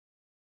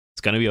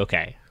It's gonna be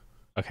okay.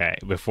 Okay,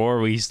 before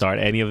we start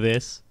any of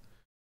this,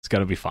 it's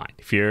gonna be fine.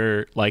 If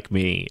you're like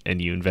me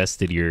and you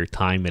invested your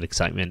time and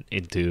excitement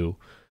into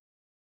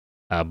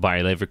a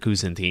Bayer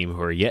Leverkusen team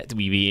who are yet to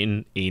be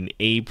beaten in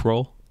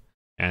April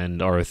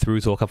and are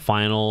through to a cup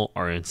final,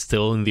 are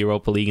still in the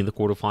Europa League in the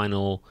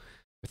quarterfinal,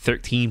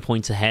 13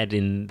 points ahead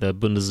in the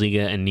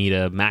Bundesliga and need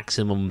a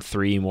maximum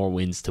 3 more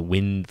wins to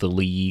win the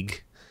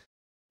league,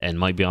 and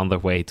might be on their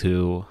way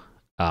to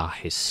a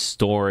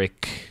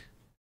historic,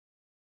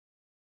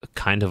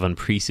 kind of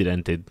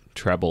unprecedented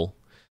treble.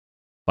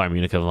 Bayern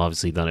Munich have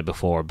obviously done it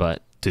before,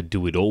 but to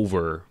do it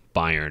over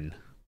Bayern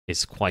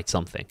is quite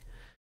something.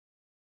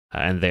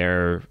 And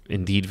they're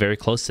indeed very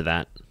close to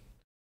that.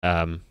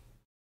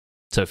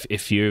 So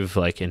if you've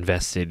like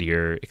invested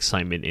your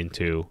excitement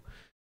into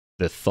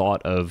the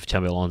thought of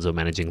Xabi Alonso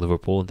managing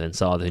Liverpool, then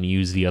saw the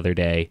news the other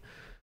day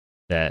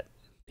that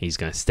he's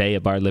going to stay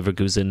at Bayer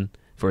Leverkusen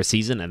for a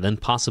season and then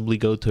possibly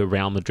go to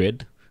Real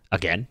Madrid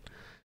again,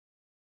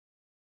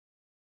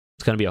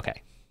 it's going to be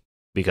okay.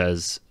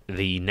 Because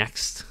the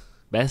next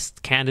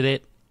best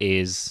candidate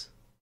is,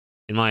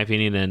 in my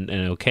opinion, an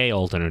okay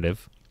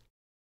alternative.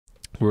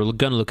 We're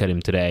going to look at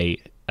him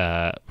today.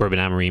 Ruben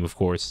Amorim, of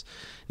course.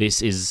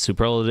 This is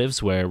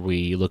Superlatives, where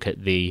we look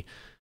at the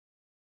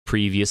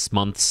previous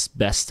month's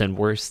best and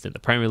worst in the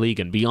Premier League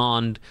and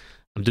beyond.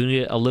 I'm doing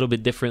it a little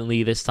bit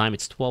differently this time.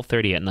 It's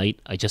 12:30 at night.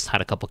 I just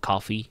had a cup of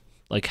coffee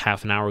like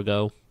half an hour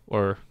ago,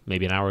 or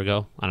maybe an hour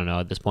ago. I don't know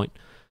at this point.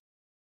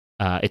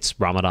 It's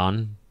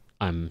Ramadan.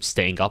 I'm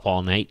staying up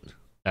all night.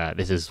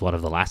 This is one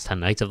of the last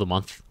 10 nights of the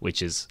month,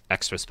 which is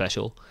extra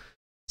special.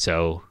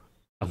 So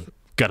I'm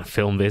going to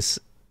film this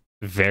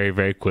very,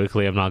 very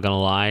quickly, I'm not going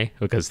to lie,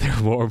 because there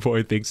are more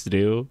important things to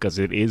do, because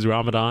it is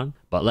Ramadan.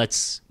 But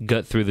let's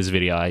get through this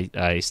video.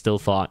 I still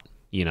thought,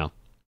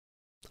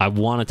 I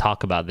want to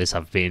talk about this.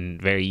 I've been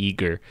very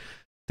eager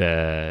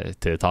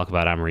to talk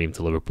about Amorim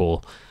to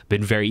Liverpool.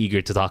 Been very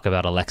eager to talk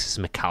about Alexis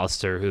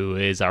McAllister, who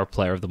is our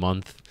player of the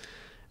month.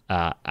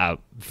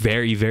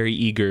 Very, very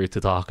eager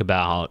to talk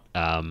about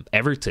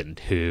Everton,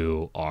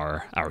 who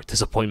are our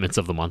disappointments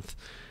of the month.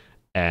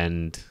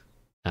 And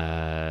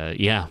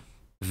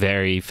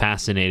very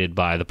fascinated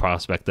by the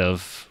prospect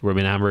of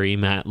Ruben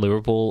Amorim at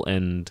Liverpool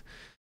and,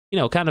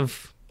 kind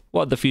of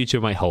what the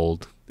future might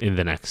hold in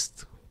the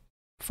next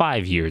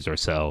 5 years or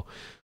so.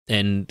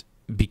 And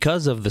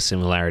because of the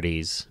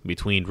similarities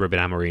between Ruben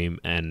Amorim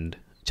and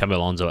Xabi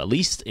Alonso, at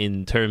least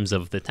in terms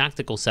of the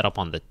tactical setup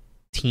on the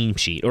team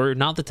sheet, or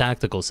not the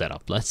tactical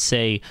setup, let's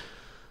say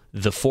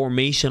the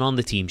formation on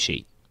the team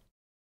sheet,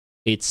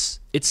 it's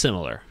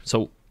similar.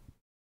 So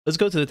let's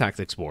go to the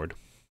tactics board.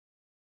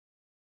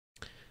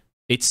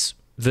 It's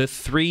the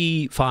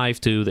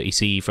 3-5-2 that you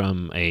see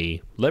from a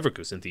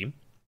Leverkusen team.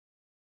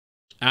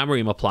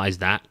 Amorim applies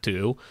that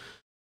to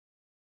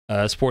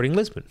Sporting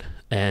Lisbon,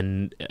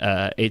 and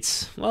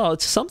it's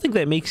something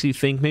that makes you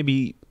think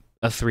maybe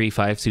a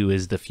 3-5-2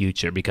 is the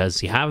future,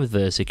 because you have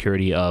the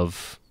security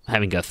of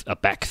having a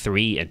back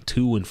three and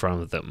two in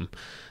front of them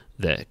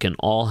that can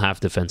all have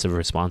defensive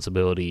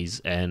responsibilities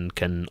and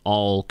can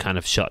all kind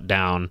of shut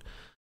down,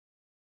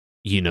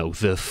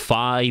 the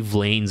 5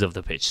 lanes of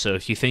the pitch. So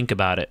if you think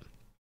about it,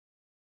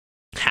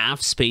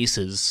 half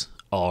spaces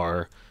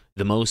are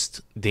the most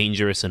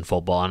dangerous in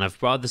football, and I've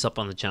brought this up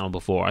on the channel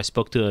before. I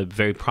spoke to a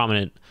very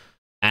prominent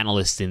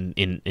analyst in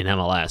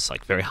MLS,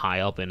 like very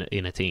high up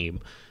in a team,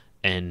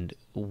 and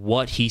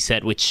what he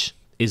said, which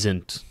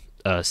isn't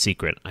a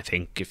secret, I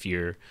think, if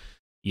you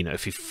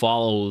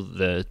follow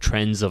the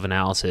trends of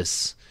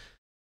analysis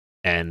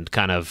and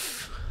kind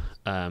of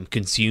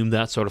consume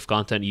that sort of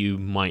content, you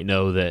might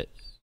know that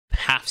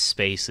half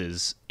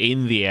spaces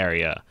in the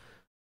area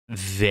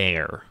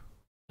there.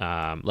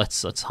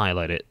 Let's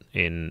highlight it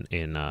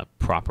in a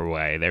proper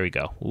way. There we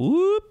go.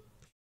 Whoop.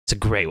 It's a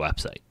great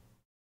website.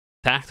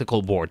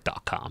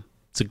 Tacticalboard.com.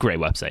 It's a great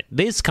website.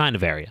 This kind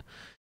of area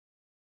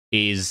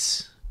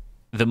is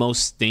the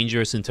most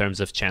dangerous in terms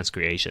of chance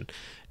creation.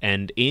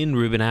 And in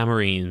Ruben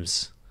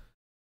Amorim's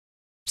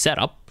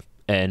setup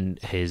and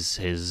his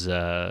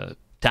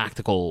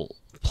tactical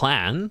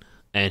plan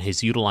and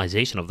his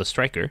utilization of the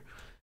striker,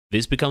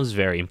 this becomes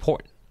very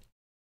important.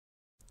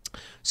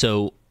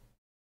 So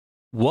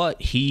what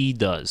he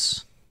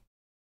does,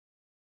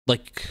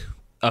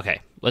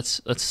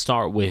 let's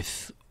start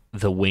with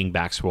the wing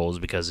backs roles,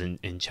 because in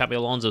Xabi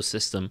Alonso's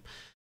system,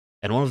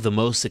 and one of the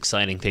most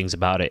exciting things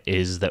about it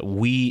is that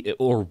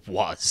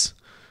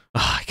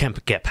I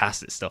can't get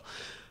past it still.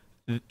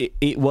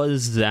 It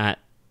was that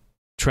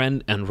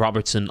Trent and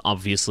Robertson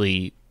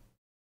obviously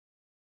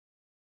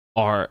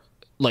are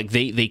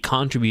they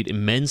contribute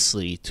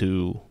immensely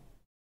to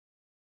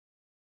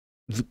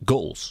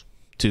goals,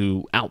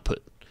 to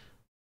output.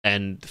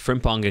 And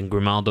Frimpong and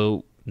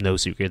Grimaldo, no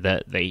secret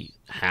that they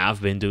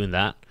have been doing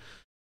that.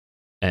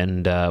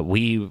 And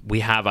we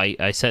have,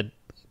 I said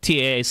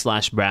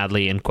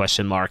TA/Bradley in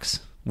question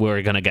marks.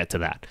 We're going to get to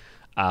that.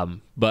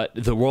 But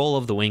the role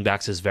of the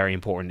wingbacks is very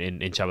important in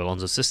Xabi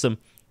Alonso's system.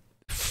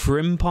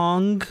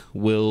 Frimpong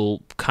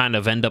will kind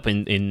of end up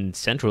in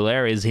central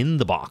areas in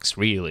the box,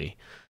 really.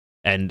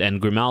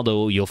 And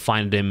Grimaldo, you'll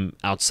find him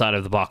outside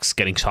of the box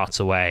getting shots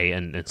away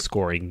and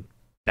scoring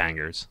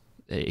bangers.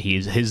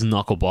 His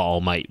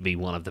knuckleball might be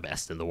one of the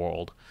best in the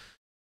world.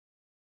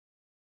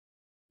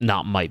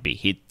 Not might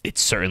be. It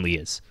certainly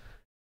is.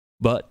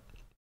 But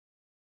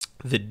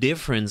the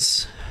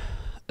difference,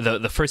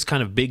 the first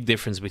kind of big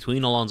difference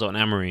between Alonso and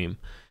Amorim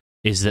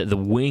is that the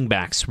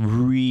wingbacks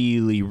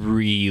really,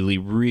 really,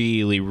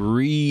 really,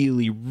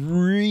 really,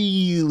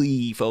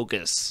 really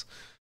focus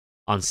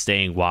on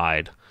staying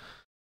wide.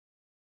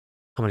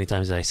 How many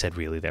times did I said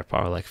really there?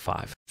 Probably like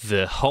 5.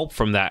 The hope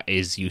from that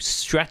is you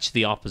stretch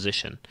the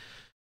opposition.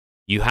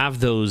 You have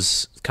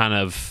those kind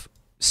of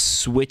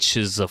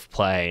switches of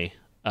play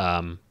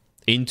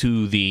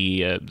into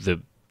the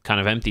kind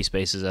of empty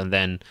spaces, and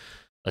then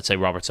let's say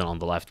Robertson on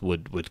the left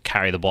would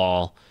carry the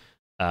ball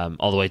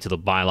all the way to the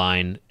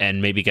byline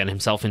and maybe get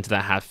himself into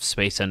that half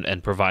space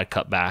and provide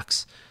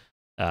cutbacks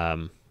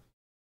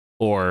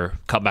or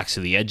cutbacks to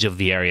the edge of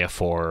the area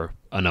for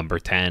a number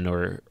 10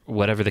 or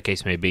whatever the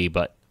case may be.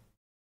 But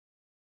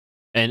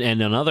and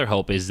another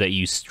hope is that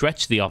you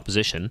stretch the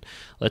opposition.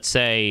 Let's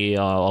say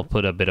I'll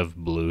put a bit of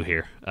blue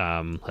here.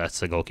 That's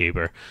the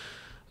goalkeeper.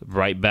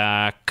 Right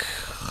back,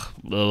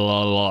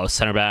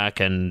 center back,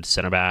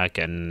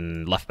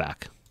 and left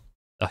back.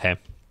 Okay.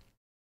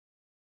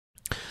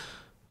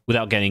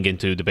 Without getting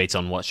into debates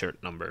on what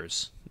shirt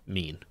numbers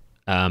mean.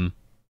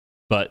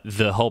 But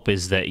the hope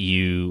is that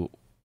you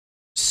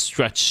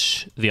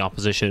stretch the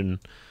opposition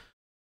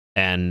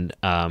and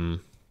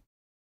kind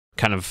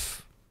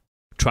of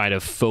try to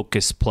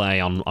focus play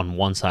on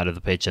one side of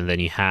the pitch, and then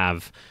you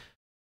have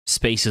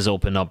spaces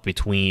open up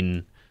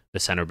between the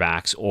center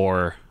backs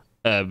or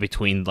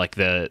between like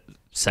the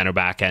center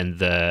back and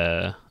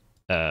the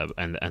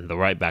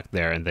right back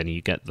there, and then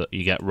you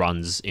get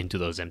runs into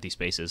those empty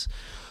spaces.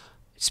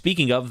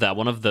 Speaking of that,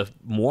 one of the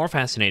more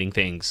fascinating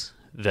things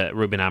that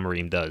Ruben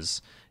Amorim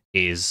does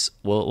is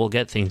we'll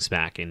get things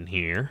back in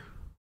here.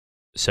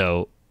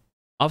 So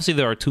obviously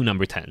there are 2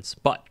 number 10s,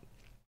 but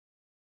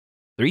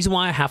the reason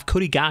why I have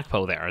Cody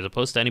Gakpo there as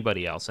opposed to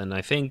anybody else, and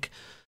I think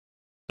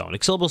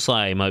Dominic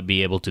Szoboszlai might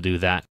be able to do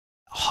that.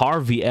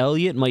 Harvey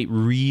Elliott might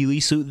really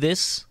suit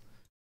this.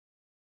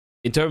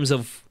 In terms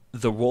of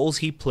the roles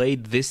he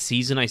played this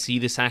season, I see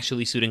this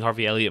actually suiting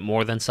Harvey Elliott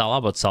more than Salah,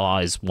 but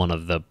Salah is one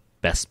of the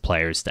best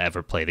players to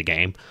ever play the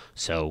game,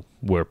 so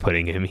we're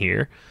putting him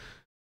here.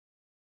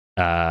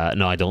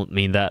 No, I don't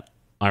mean that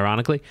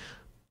ironically.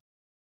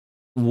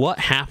 What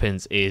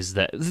happens is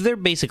that they're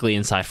basically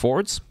inside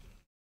forwards,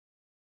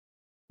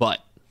 but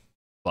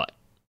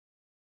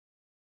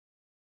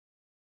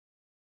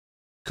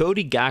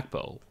Cody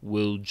Gakpo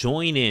will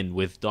join in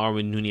with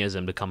Darwin Núñez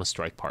and become a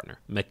strike partner.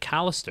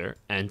 McAllister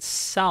and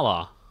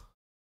Salah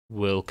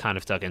will kind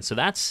of tuck in. So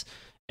that's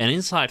an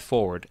inside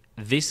forward.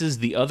 This is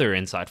the other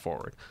inside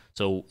forward.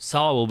 So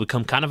Salah will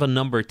become kind of a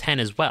number 10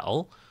 as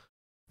well.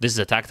 This is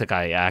a tactic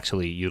I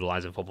actually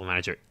utilize in Football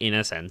Manager in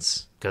a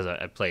sense, because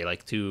I play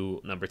like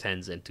 2 number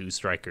 10s and 2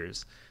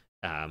 strikers.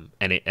 And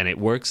it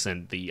works,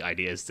 and the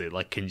idea is to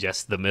like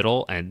congest the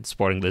middle, and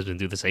Sporting Lisbon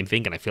do the same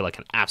thing, and I feel like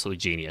an absolute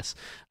genius.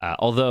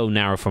 Although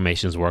narrow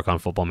formations work on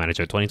Football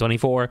Manager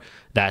 2024,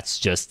 that's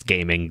just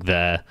gaming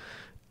the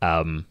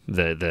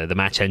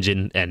match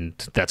engine, and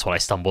that's what I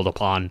stumbled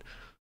upon.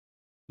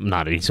 I'm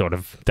not any sort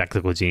of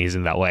technical genius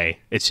in that way.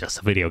 It's just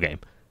a video game.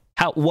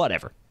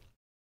 Whatever.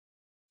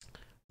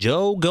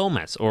 Joe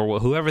Gomez, or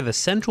whoever the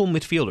central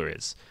midfielder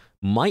is,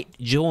 might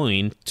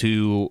join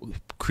to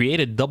create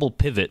a double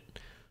pivot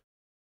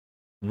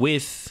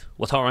with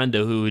Wataru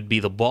Endo, who would be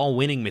the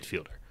ball-winning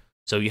midfielder.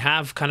 So you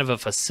have kind of a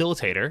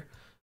facilitator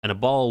and a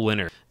ball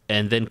winner,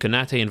 and then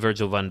Konate and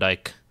Virgil van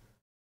Dijk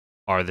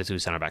are the 2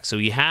 center backs. So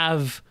you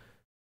have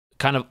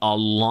kind of a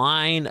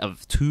line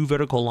of 2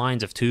 vertical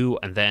lines of 2,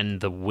 and then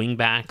the wing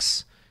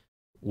backs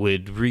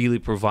would really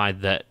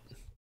provide that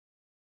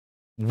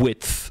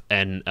width,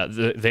 and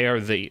they are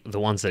the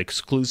ones that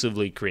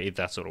exclusively create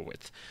that sort of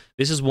width.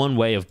 This is one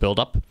way of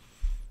build-up.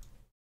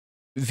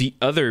 The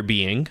other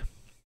being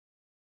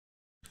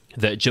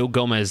that Joe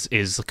Gomez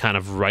is kind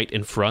of right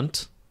in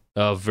front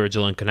of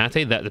Virgil and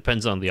Konate. That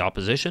depends on the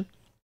opposition.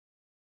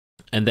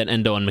 And then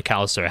Endo and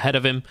McAllister ahead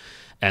of him.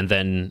 And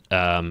then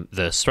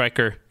the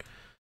striker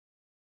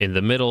in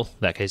the middle.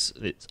 In that case,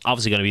 it's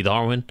obviously going to be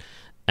Darwin.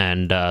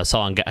 And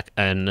Salah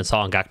and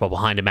Gakpo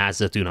behind him as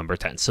the 2 number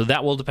 10. So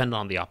that will depend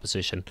on the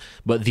opposition.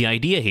 But the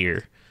idea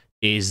here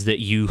is that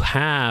you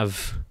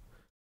have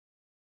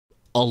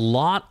a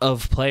lot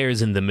of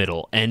players in the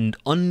middle and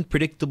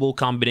unpredictable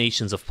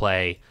combinations of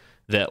play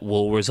that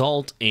will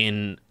result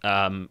in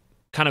kind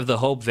of the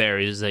hope there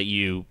is that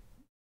you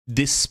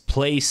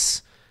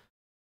displace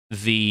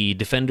the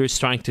defenders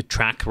trying to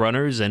track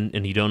runners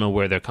and you don't know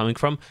where they're coming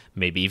from.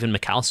 Maybe even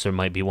McAllister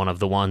might be one of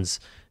the ones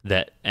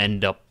that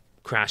end up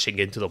crashing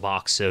into the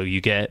box. So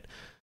you get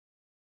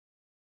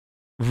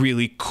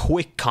really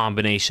quick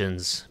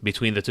combinations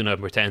between the 2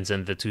 number 10s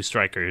and the 2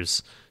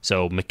 strikers.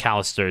 So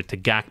McAllister to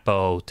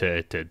Gakpo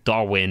to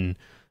Darwin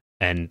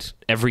And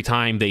every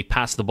time they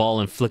pass the ball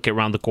and flick it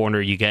around the corner,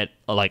 you get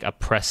like a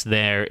press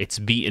there. It's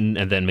beaten,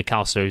 and then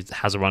McAllister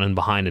has a run in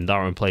behind, and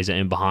Darwin plays it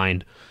in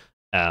behind,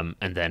 and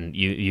then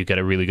you get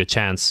a really good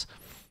chance.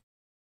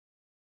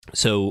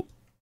 So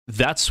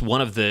that's one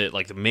of the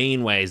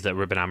main ways that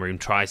Ruben Amorim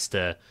tries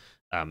to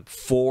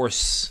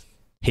force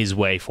his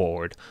way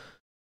forward,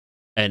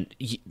 and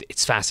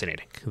it's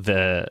fascinating.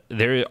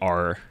 There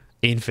are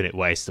infinite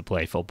ways to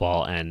play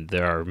football, and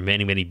there are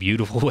many, many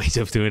beautiful ways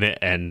of doing it,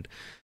 and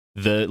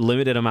the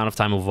limited amount of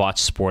time I've watched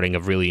Sporting,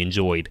 I've really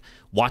enjoyed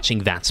watching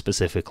that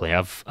specifically.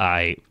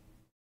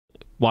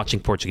 Watching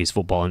Portuguese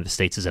football in the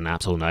States is an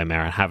absolute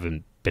nightmare. I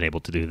haven't been able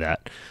to do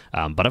that.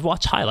 But I've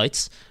watched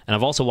highlights, and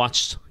I've also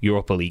watched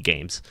Europa League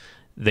games.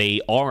 They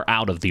are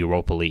out of the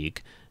Europa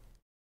League.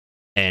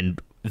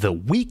 And the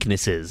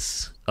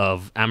weaknesses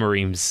of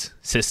Amorim's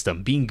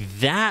system, being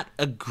that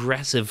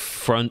aggressive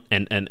front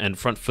and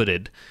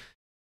front-footed,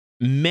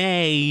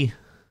 may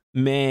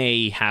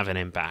have an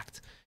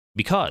impact.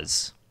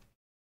 Because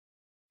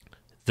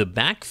the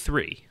back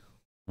three,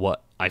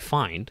 what I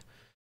find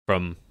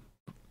from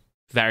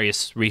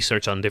various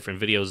research on different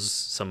videos,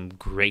 some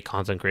great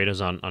content creators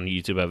on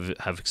YouTube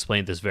have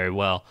explained this very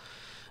well.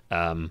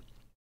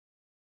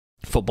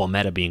 Football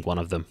Meta being one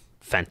of them.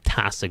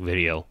 Fantastic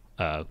video.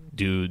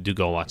 Do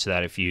go watch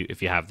that if you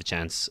have the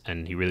chance.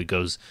 And he really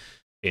goes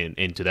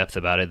into depth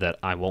about it that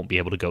I won't be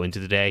able to go into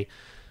today.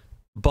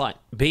 But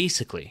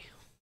basically,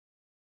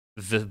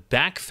 the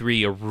back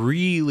three are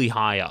really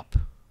high up,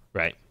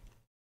 right?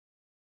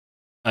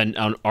 And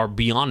are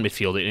beyond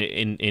midfield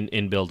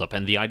in build-up.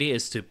 And the idea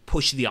is to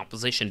push the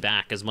opposition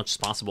back as much as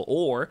possible,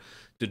 or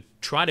to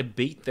try to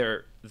beat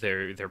their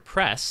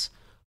press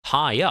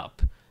high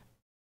up,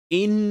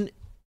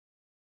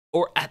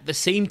 or at the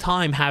same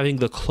time having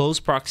the close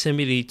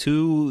proximity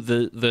to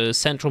the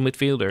central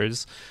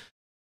midfielders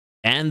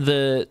and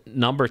the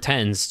number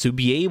 10s to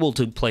be able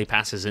to play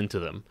passes into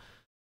them.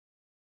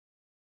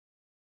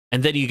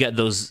 And then you get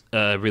those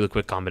really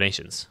quick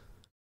combinations.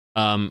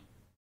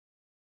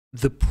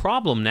 The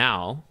problem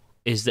now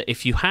is that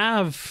if you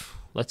have,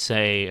 let's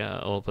say,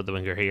 I'll put the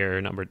winger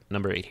here, number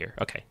 8 here.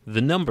 Okay, the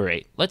number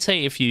 8. Let's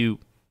say if you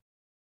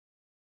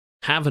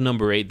have a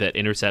number 8 that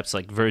intercepts,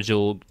 like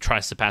Virgil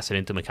tries to pass it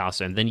into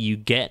McAllister, and then you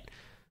get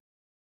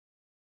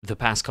the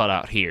pass cut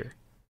out here.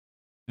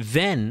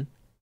 Then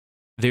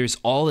there's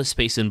all the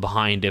space in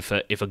behind. If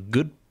a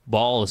good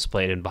ball is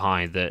played in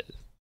behind, that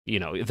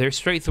they're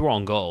straight through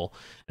on goal,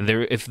 and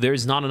if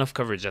there's not enough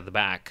coverage at the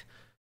back,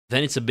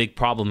 then it's a big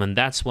problem. And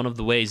that's one of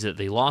the ways that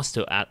they lost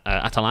to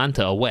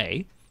Atalanta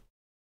away,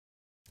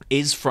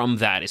 is from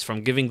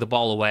giving the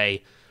ball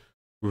away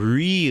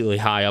really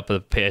high up the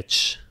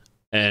pitch,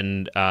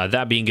 and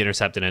that being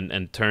intercepted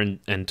and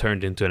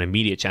turned into an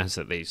immediate chance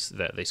that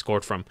they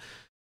scored from.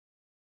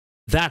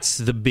 That's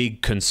the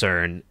big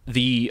concern.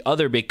 The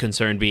other big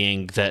concern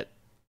being that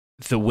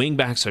the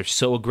wingbacks are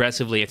so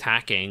aggressively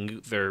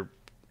attacking, they're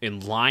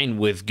in line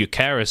with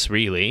Gyökeres,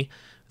 really,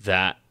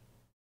 that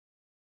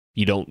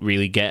you don't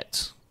really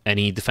get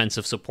any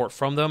defensive support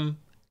from them.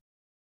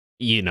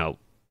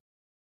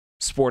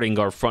 Sporting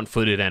are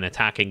front-footed and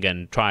attacking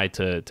and try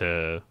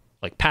to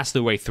pass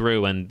their way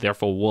through, and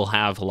therefore will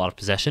have a lot of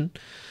possession.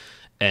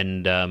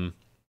 And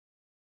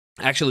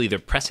actually, their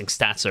pressing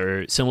stats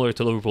are similar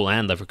to Liverpool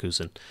and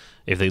Leverkusen.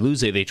 If they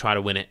lose it, they try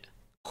to win it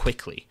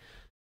quickly.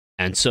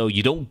 And so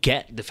you don't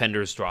get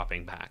defenders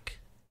dropping back,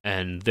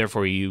 and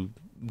therefore you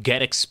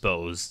get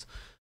exposed.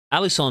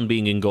 Alisson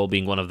being in goal,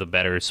 being one of the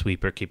better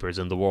sweeper keepers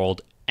in the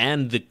world,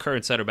 and the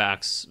current center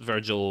backs,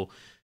 Virgil,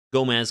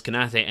 Gomez,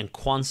 Kanate, and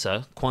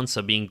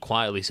Kwanzaa being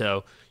quietly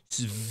so. It's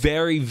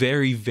very,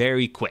 very,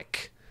 very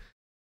quick,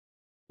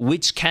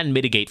 which can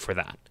mitigate for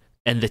that.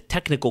 And the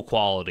technical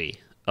quality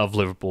of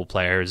Liverpool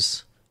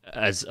players,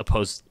 as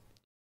opposed,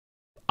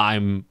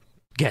 I'm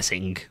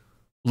guessing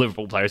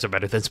Liverpool players are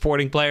better than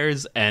Sporting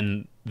players,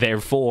 and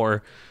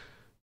therefore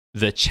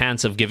the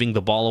chance of giving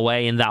the ball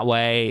away in that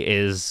way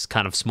is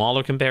kind of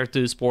smaller compared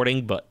to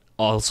Sporting, but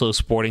also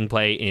Sporting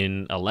play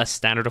in a less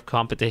standard of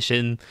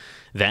competition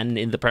than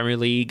in the Premier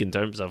League in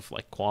terms of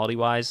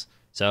quality-wise.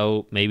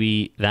 So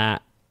maybe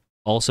that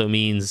also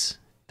means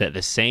that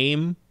the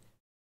same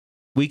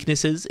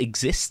weaknesses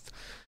exist.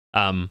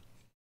 But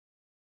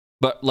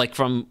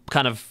from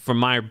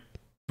my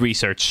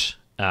research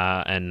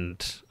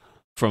and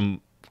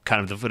from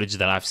kind of the footage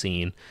that I've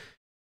seen,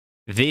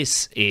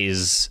 this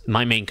is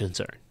my main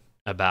concern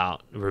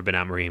about Ruben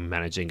Amorim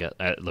managing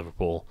at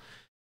Liverpool.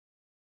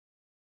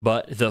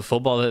 But the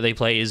football that they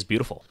play is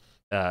beautiful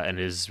and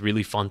is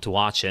really fun to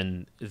watch,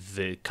 and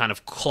the kind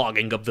of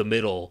clogging up the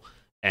middle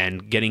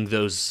and getting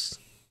those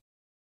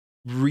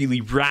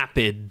really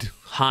rapid,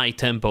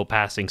 high-tempo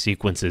passing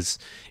sequences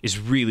is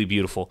really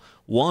beautiful.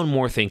 One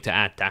more thing to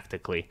add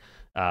tactically,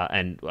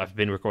 and I've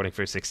been recording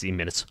for 16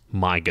 minutes,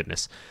 my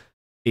goodness,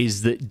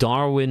 is that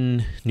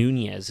Darwin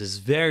Núñez is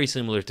very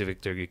similar to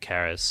Victor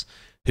Gyökeres,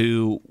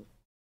 who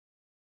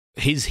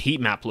his heat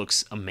map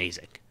looks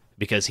amazing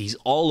because he's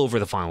all over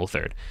the final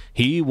third.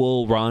 He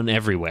will run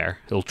everywhere.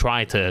 He'll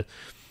try to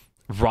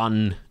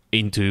run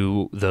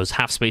into those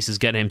half spaces,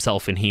 get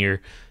himself in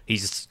here.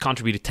 He's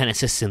contributed 10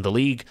 assists in the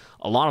league,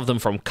 a lot of them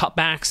from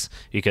cutbacks,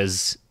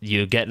 because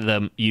you get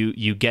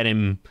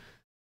him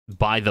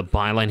by the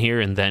byline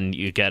here, and then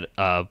you get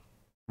a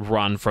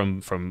run from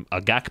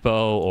a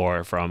Gakpo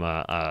or from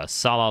a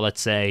Salah,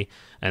 let's say,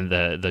 and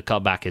the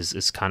cutback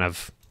is kind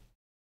of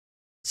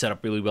set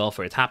up really well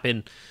for it to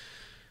happen.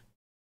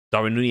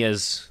 Darwin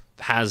Nunez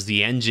has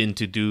the engine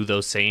to do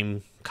those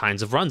same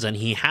kinds of runs, and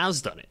he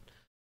has done it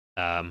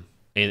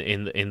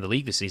in the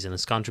league this season.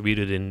 Has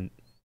contributed in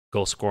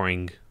goal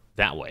scoring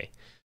that way,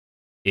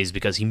 is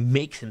because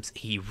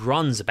he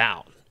runs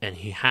about, and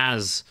he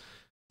has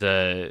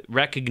the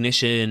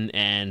recognition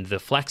and the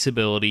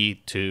flexibility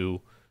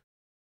to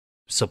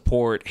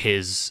support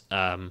his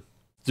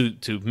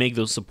to make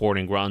those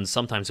supporting runs.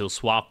 Sometimes he'll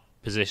swap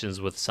positions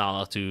with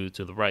Salah to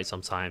the right.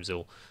 Sometimes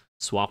he'll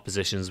swap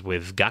positions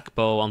with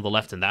Gakpo on the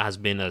left, and that has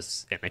been an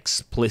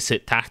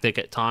explicit tactic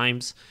at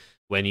times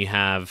when you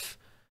have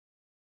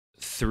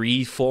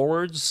 3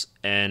 forwards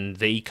and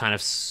they kind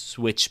of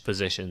switch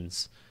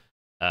positions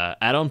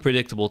at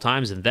unpredictable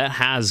times, and that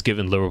has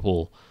given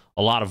Liverpool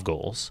a lot of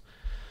goals.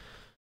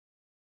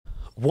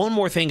 One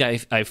more thing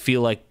I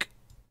feel like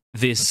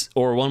this,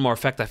 or one more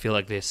effect I feel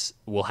like this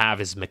will have,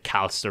 is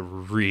McAllister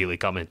really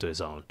come into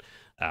his own.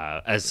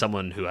 As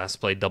someone who has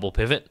played double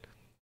pivot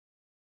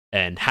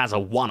and has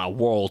won a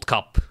World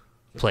Cup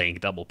playing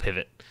double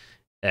pivot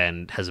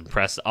and has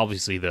impressed,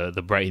 obviously, the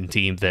Brighton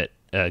team that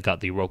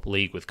got the Europa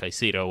League with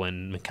Caicedo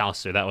and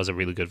McAllister. That was a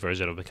really good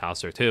version of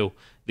McAllister too.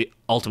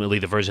 Ultimately,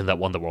 the version that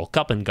won the World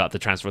Cup and got the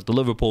transfer to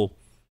Liverpool,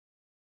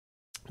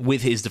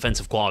 with his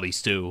defensive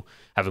qualities too,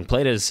 having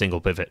played as a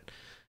single pivot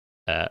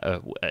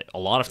a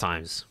lot of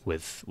times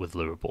with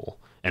Liverpool,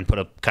 and put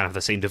up kind of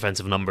the same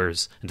defensive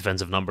numbers, and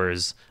defensive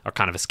numbers are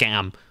kind of a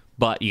scam,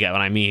 but you get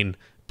what I mean.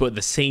 Put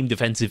the same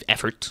defensive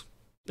effort,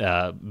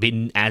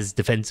 been as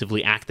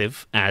defensively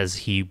active as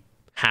he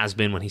has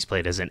been when he's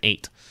played as an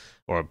 8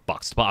 or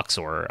box to box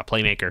or a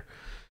playmaker,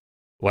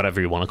 whatever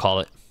you want to call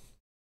it.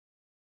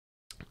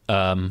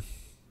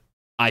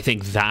 I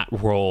think that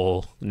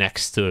role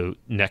next to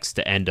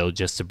Endo,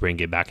 just to bring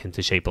it back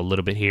into shape a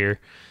little bit here,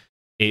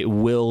 it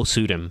will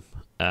suit him.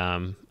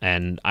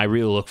 And I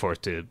really look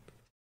forward to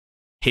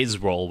his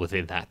role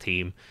within that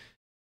team,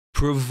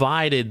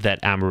 provided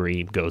that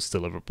Amorim goes to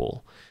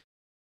Liverpool.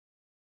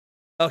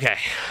 Okay,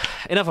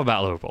 enough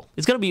about Liverpool.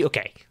 It's going to be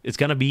okay. It's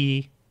going to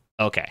be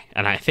okay.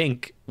 And I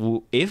think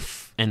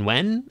if and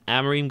when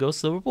Amorim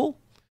goes to Liverpool,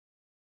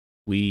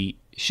 we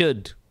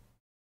should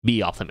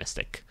be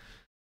optimistic.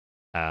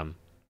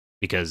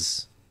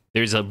 Because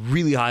there's a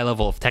really high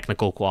level of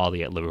technical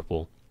quality at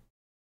Liverpool.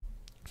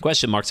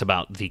 Question marks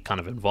about the kind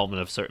of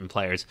involvement of certain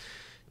players.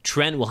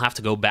 Trent will have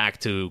to go back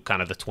to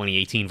kind of the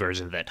 2018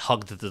 version that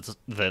hugged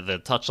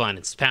the touchline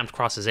and spammed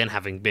crosses in,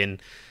 having been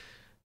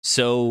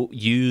so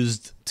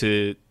used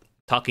to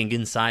tucking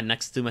inside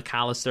next to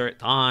McAllister at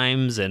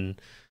times,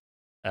 and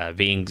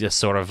being just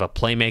sort of a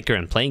playmaker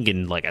and playing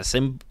in like a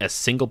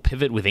single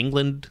pivot with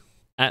England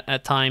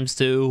at times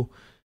too.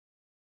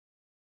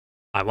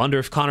 I wonder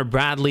if Connor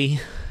Bradley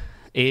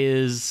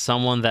is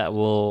someone that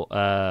will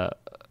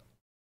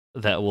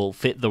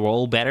fit the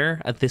role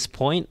better at this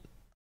point.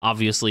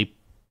 Obviously,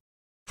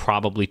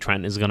 probably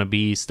Trent is going to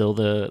be still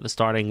the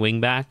starting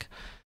wingback,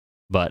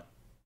 but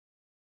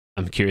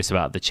I'm curious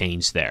about the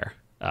change there,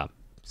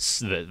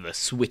 the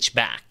switch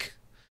back,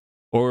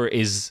 or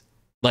is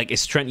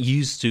Trent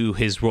used to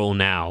his role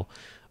now,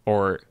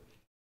 or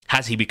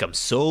has he become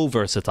so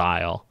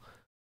versatile,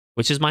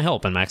 which is my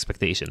hope and my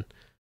expectation.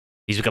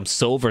 He's become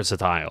so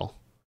versatile,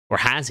 or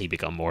has he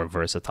become more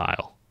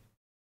versatile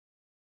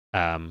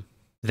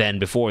than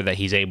before, that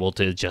he's able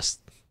to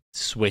just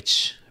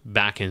switch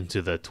back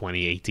into the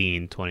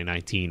 2018,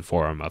 2019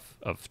 form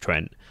of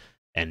Trent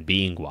and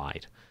being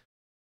wide.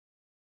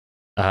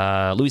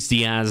 Luis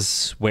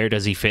Diaz, where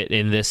does he fit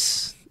in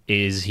this?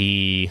 He's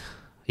the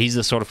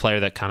sort of player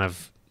that kind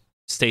of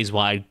stays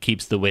wide,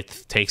 keeps the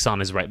width, takes on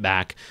his right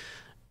back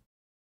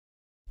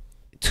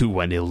to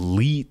an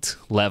elite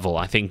level.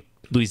 I think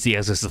Luis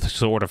Diaz is the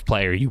sort of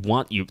player you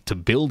want to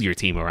build your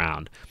team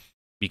around,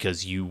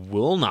 because you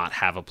will not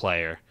have a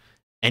player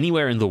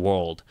anywhere in the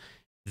world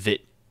that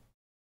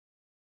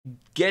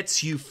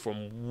gets you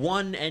from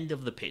one end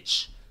of the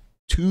pitch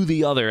to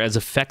the other as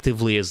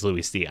effectively as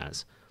Luis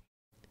Diaz.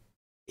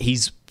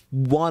 He's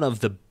one of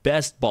the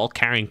best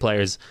ball-carrying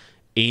players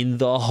in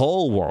the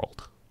whole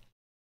world.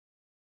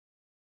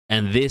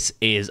 And this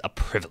is a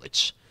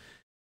privilege.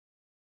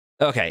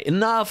 Okay,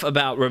 enough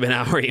about Ruben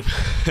Amorim.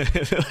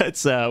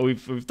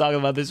 We've talked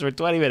about this for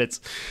 20 minutes.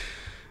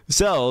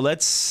 So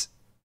let's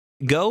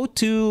go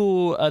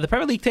to the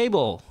Premier League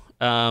table.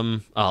 Oh,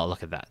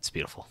 look at that. It's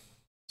beautiful.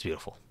 It's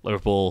beautiful.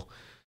 Liverpool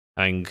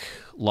having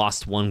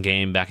lost one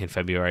game back in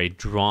February,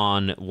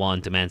 drawn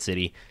one to Man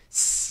City.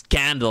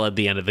 Scandal at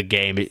the end of the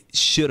game. It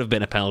should have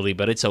been a penalty,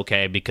 but it's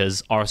okay,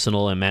 because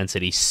Arsenal and Man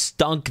City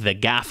stunk the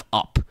gaff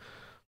up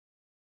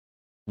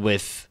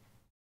with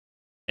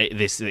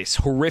this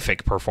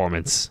horrific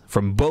performance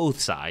from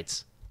both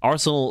sides.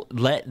 Arsenal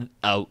let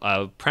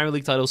a Premier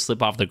League title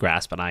slip off the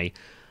grasp, and I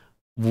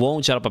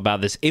won't shut up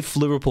about this. If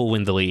Liverpool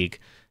win the league,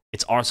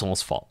 it's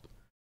Arsenal's fault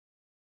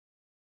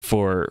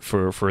for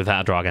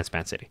that draw against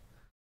Man City.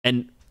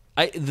 And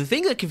the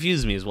thing that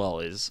confuses me as well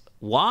is,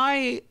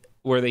 why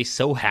were they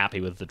so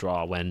happy with the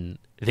draw when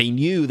they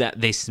knew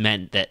that this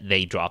meant that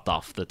they dropped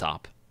off the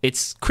top?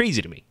 It's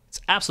crazy to me.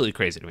 It's absolutely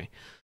crazy to me.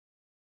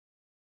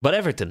 But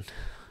Everton,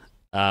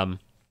 I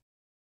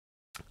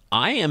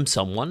am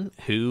someone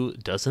who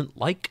doesn't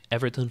like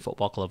Everton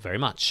Football Club very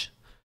much.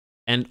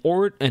 And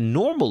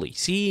normally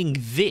seeing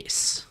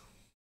this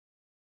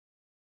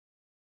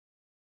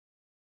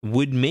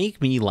would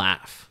make me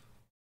laugh.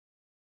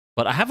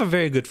 But I have a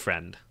very good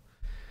friend.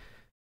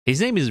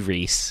 His name is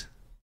Reese.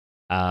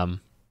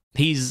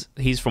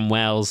 He's from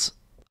Wales.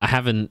 I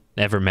haven't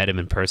ever met him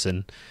in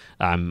person.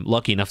 I'm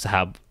lucky enough to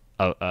have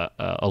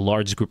a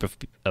large group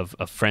of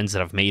friends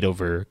that I've made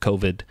over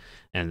COVID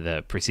and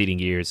the preceding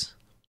years,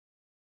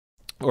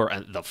 or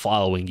the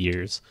following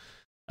years,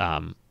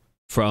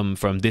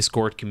 from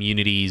Discord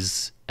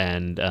communities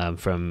and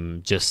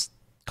from just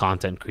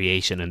content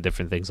creation and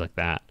different things like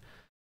that.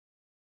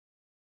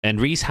 And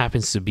Reese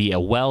happens to be a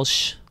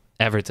Welsh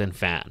Everton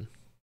fan.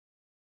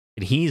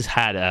 And he's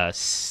had a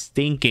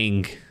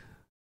stinking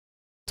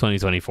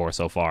 2024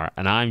 so far,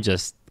 and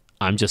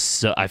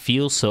I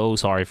feel so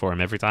sorry for him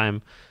every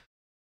time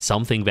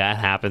something bad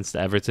happens to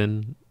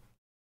Everton,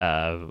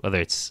 whether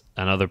it's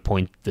another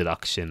point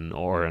deduction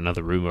or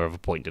another rumor of a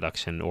point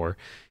deduction, or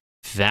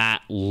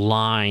that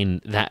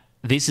line that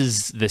this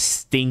is the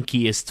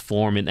stinkiest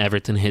form in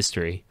Everton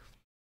history.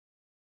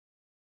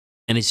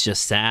 And it's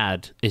just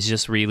sad. It's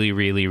just really,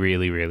 really,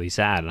 really, really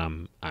sad.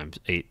 And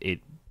it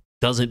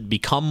doesn't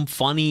become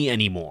funny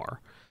anymore.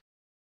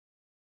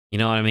 You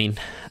know what I mean?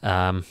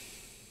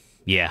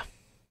 Yeah,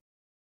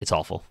 it's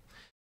awful.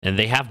 And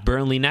they have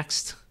Burnley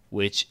next,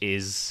 which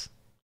is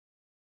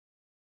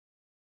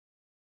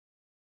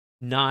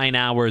 9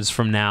 hours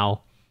from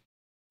now.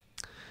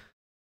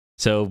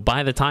 So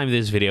by the time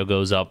this video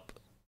goes up,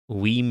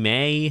 we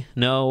may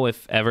know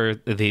if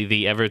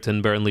the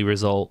Everton Burnley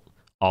result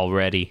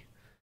already.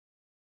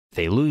 If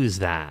they lose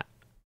that,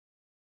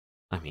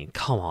 I mean,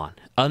 come on.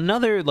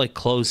 Another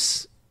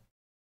close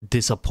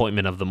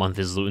disappointment of the month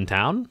is Luton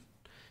Town,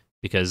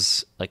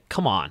 because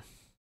come on,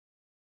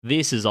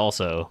 this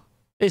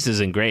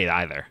isn't great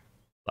either.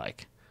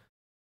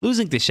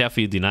 Losing to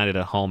Sheffield United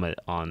at home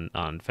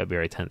on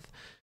February 10th.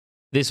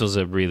 This was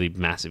a really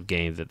massive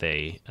game that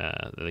they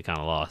kind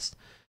of lost.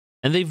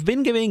 And they've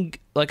been giving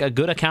a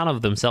good account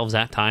of themselves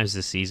at times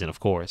this season, of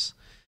course.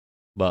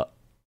 But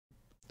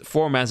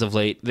form as of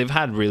late, they've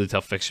had really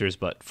tough fixtures,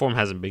 but form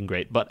hasn't been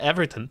great. But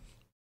Everton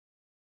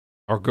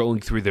are going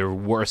through their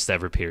worst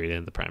ever period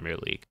in the Premier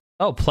League.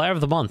 Oh, player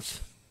of the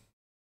month.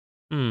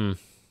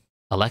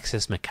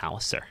 Alexis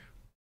McAllister.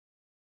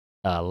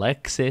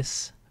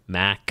 Alexis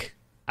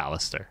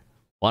McAllister.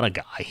 What a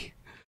guy.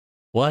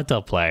 What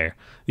a player.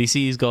 You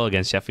see his goal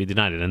against Sheffield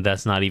United, and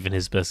that's not even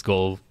his best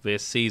goal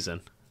this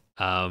season.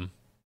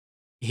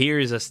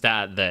 Here's a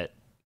stat that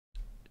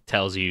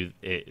tells you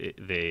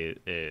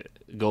the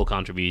goal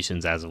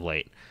contributions as of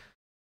late.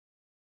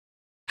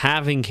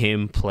 Having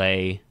him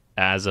play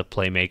as a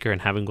playmaker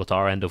and having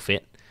Lautaro Endo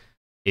fit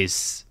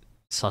is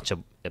such a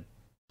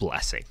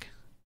blessing.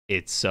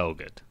 It's so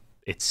good.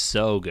 It's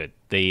so good.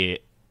 The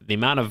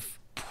amount of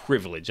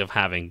privilege of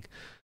having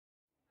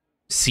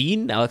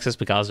seen Alexis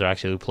McAllister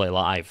actually play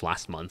live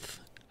last month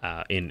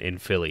in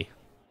Philly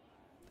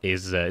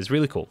is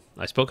really cool.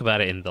 I spoke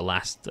about it in the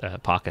last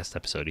podcast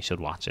episode. You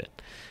should watch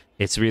it.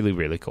 It's really,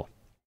 really cool.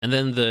 And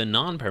then the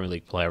non-Premier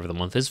League player of the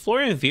month is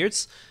Florian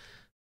Wirtz.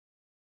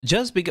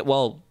 Just because,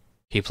 well,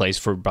 he plays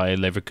for Bayer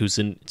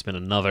Leverkusen. It's been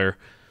another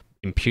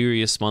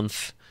imperious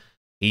month.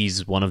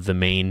 He's one of the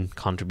main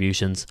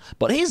contributions.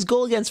 But his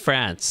goal against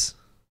France,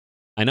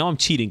 I know I'm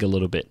cheating a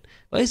little bit,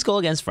 but his goal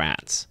against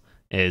France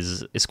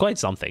is quite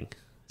something.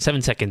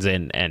 7 seconds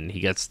in, and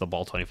he gets the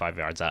ball 25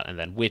 yards out and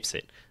then whips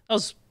it. That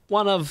was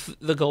one of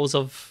the goals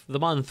of the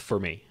month for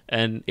me.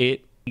 And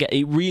it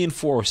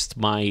reinforced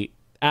my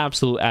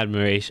absolute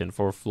admiration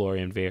for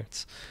Florian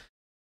Wirtz.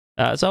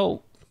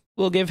 So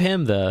we'll give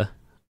him the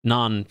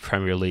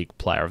non-Premier League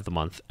player of the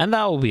month. And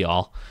that will be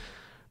all.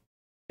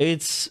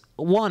 It's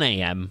 1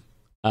 a.m.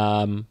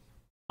 I'm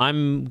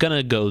going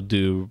to go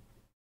do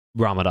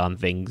Ramadan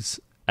things.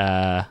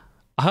 I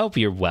hope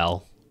you're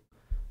well.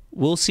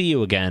 We'll see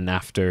you again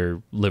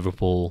after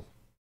Liverpool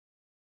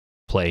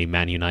play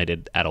Man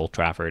United at Old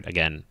Trafford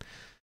again,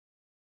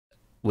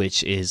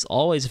 which is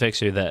always a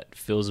fixture that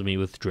fills me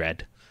with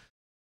dread.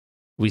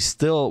 We're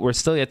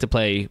still yet to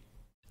play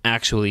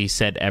actually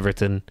said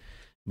Everton,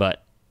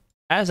 but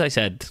as I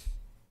said,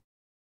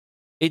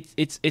 it's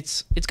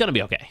gonna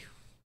be okay.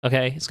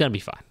 Okay, it's gonna be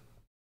fine.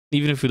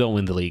 Even if we don't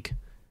win the league,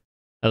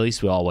 at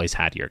least we always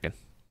had Jurgen.